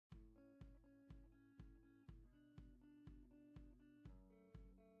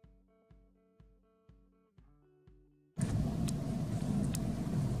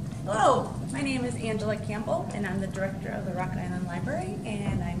Hello, my name is Angela Campbell and I'm the director of the Rock Island Library,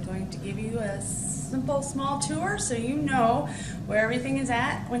 and I'm going to give you a simple small tour so you know where everything is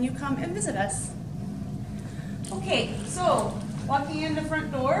at when you come and visit us. Okay, so walking in the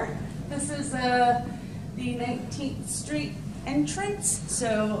front door, this is the 19th Street entrance.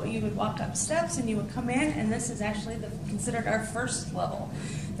 So you would walk up steps and you would come in, and this is actually considered our first level.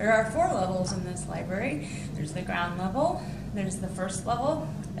 There are 4 levels in this library. There's the ground level, there's the first level,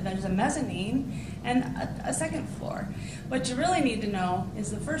 and there's a mezzanine and a second floor. What you really need to know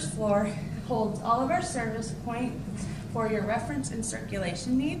is the first floor holds all of our service points for your reference and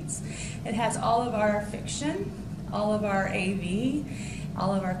circulation needs. It has all of our fiction, all of our AV,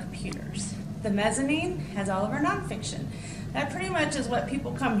 all of our computers. The mezzanine has all of our nonfiction. That pretty much is what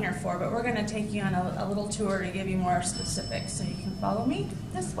people come here for, but we're going to take you on a little tour to give you more specifics, so you can follow me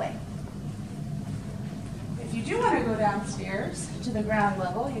this way. If you do want to go downstairs to the ground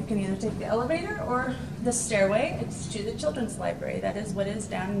level, you can either take the elevator or the stairway. It's to the children's library. That is what is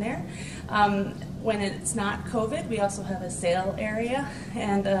down there. When it's not COVID, we also have a sale area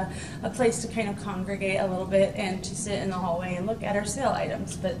and a place to kind of congregate a little bit and to sit in the hallway and look at our sale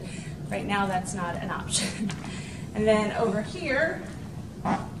items, but right now that's not an option. And then over here,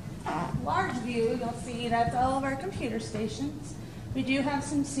 large view, you'll see that's all of our computer stations. We do have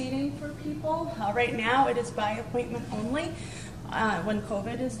some seating for people. Right now it is by appointment only. When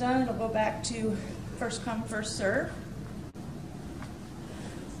COVID is done, it'll go back to first come, first serve.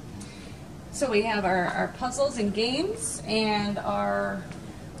 So we have our puzzles and games and our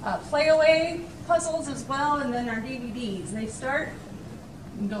play-away puzzles as well, and then our DVDs. They start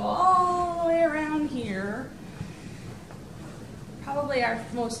and go all the way around here. Probably our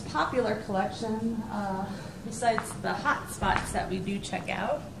most popular collection, besides the hot spots that we do check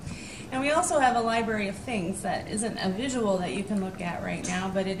out. And we also have a library of things that isn't a visual that you can look at right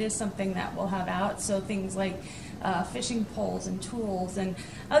now, but it is something that we'll have out. So things like fishing poles and tools and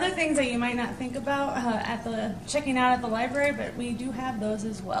other things that you might not think about checking out at the library, but we do have those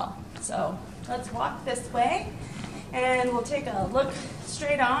as well. So let's walk this way and we'll take a look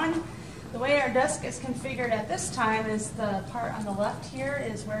straight on. The way our desk is configured at this time is the part on the left here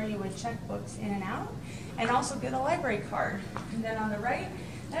is where you would check books in and out and also get a library card. And then on the right,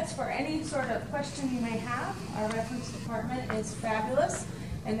 that's for any sort of question you may have. Our reference department is fabulous,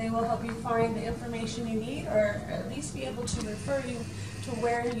 and they will help you find the information you need, or at least be able to refer you to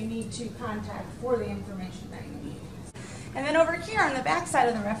where you need to contact for the information that you need. And then over here on the back side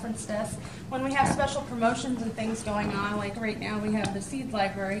of the reference desk, when we have special promotions and things going on, like right now we have the Seed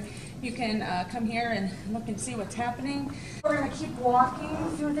Library, you can come here and look and see what's happening. We're going to keep walking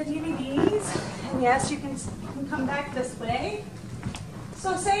through the DVDs, and yes, you can come back this way.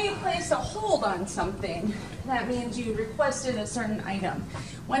 So say you placed a hold on something, that means you requested a certain item.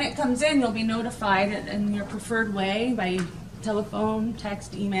 When it comes in, you'll be notified in your preferred way by telephone,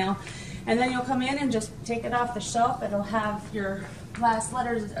 text, email, and then you'll come in and just take it off the shelf. It'll have your last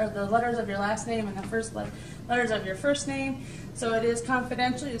letters, or the letters of your last name and the first letters of your first name. So it is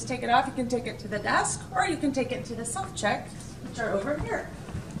confidential. You just take it off. You can take it to the desk, or you can take it to the self-check, which are over here.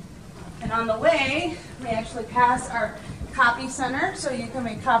 And on the way, we actually pass our copy center, so you can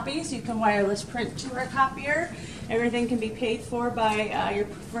make copies. You can wireless print to our copier. Everything can be paid for by your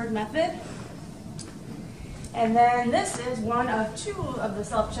preferred method. And then this is one of 2 of the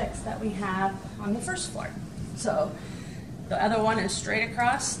self-checks that we have on the first floor. So the other one is straight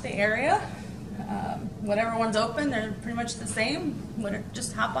across the area. Whatever one's open, they're pretty much the same.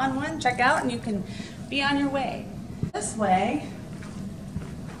 Just hop on one, check out, and you can be on your way. This way,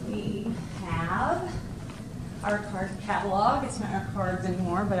 we have our card catalog. It's not our cards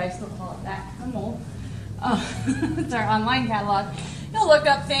anymore, but I still call it that. I'm old. It's our online catalog. You'll look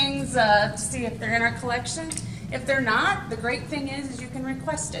up things to see if they're in our collection. If they're not, the great thing is you can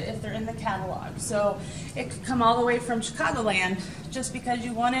request it if they're in the catalog. So it could come all the way from Chicagoland. Just because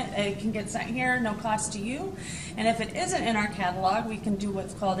you want it, it can get sent here, no cost to you. And if it isn't in our catalog, we can do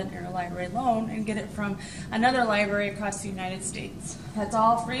what's called an interlibrary loan and get it from another library across the United States. That's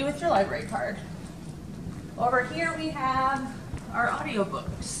all free with your library card. Over here we have our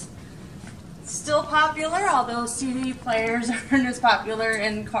audiobooks. Still popular, although CD players aren't as popular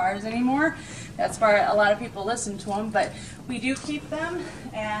in cars anymore. That's why a lot of people listen to them, but we do keep them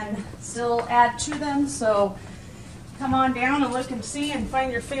and still add to them. So come on down and look and see and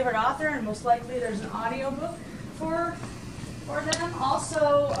find your favorite author, and most likely there's an audiobook for them.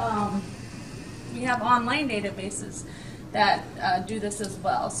 Also, we have online databases that do this as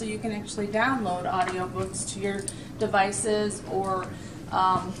well. So you can actually download audiobooks to your devices, or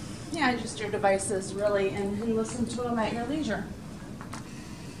just your devices really, and listen to them at your leisure.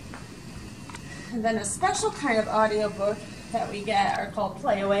 And then a special kind of audiobook that we get are called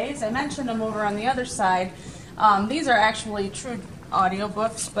playaways. I mentioned them over on the other side. These are actually true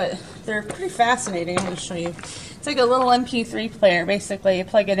audiobooks, but they're pretty fascinating. I'm going to show you. It's like a little MP3 player. Basically, you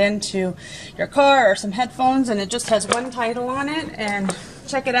plug it into your car or some headphones, and it just has one title on it, and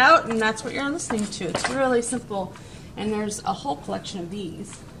check it out, and that's what you're listening to. It's really simple, and there's a whole collection of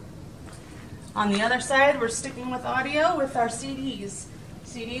these. On the other side, we're sticking with audio with our CDs.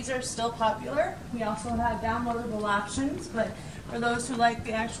 CDs are still popular. We also have downloadable options, but for those who like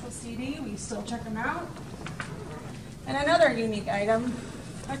the actual CD, we still check them out. And another unique item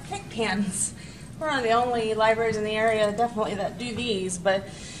are kick pans. We're one of the only libraries in the area definitely that do these, but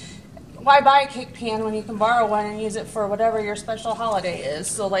why buy a kick pan when you can borrow one and use it for whatever your special holiday is?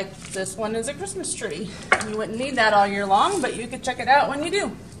 So like this one is a Christmas tree. You wouldn't need that all year long, but you could check it out when you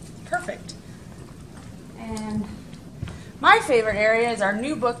do. Perfect. And my favorite area is our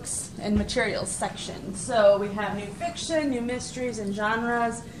new books and materials section. So we have new fiction, new mysteries and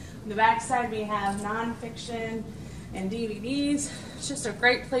genres. On the back side we have nonfiction and DVDs. It's just a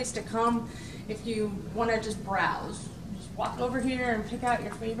great place to come if you want to just browse. Just walk over here and pick out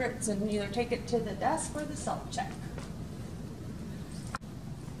your favorites and either take it to the desk or the self-check.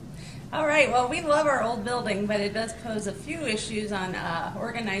 All right, well, we love our old building, but it does pose a few issues on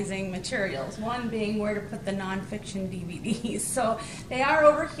organizing materials. One being where to put the nonfiction DVDs. So they are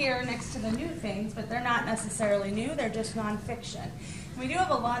over here next to the new things, but they're not necessarily new, they're just nonfiction. We do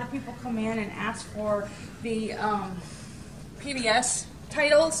have a lot of people come in and ask for the PBS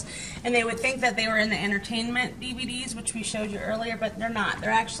titles, and they would think that they were in the entertainment DVDs, which we showed you earlier, but they're not.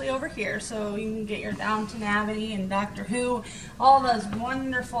 They're actually over here, so you can get your Downton Abbey and Doctor Who, all those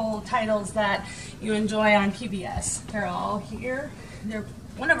wonderful titles that you enjoy on PBS. They're all here. They're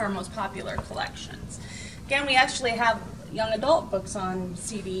one of our most popular collections. Again, we actually have young adult books on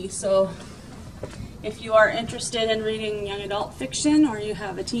CD, so if you are interested in reading young adult fiction, or you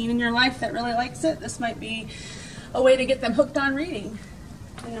have a teen in your life that really likes it, this might be a way to get them hooked on reading.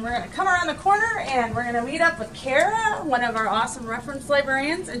 And we're going to come around the corner and we're going to meet up with Kara, one of our awesome reference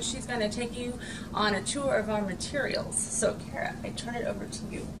librarians, and she's going to take you on a tour of our materials. So Kara, I turn it over to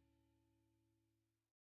you.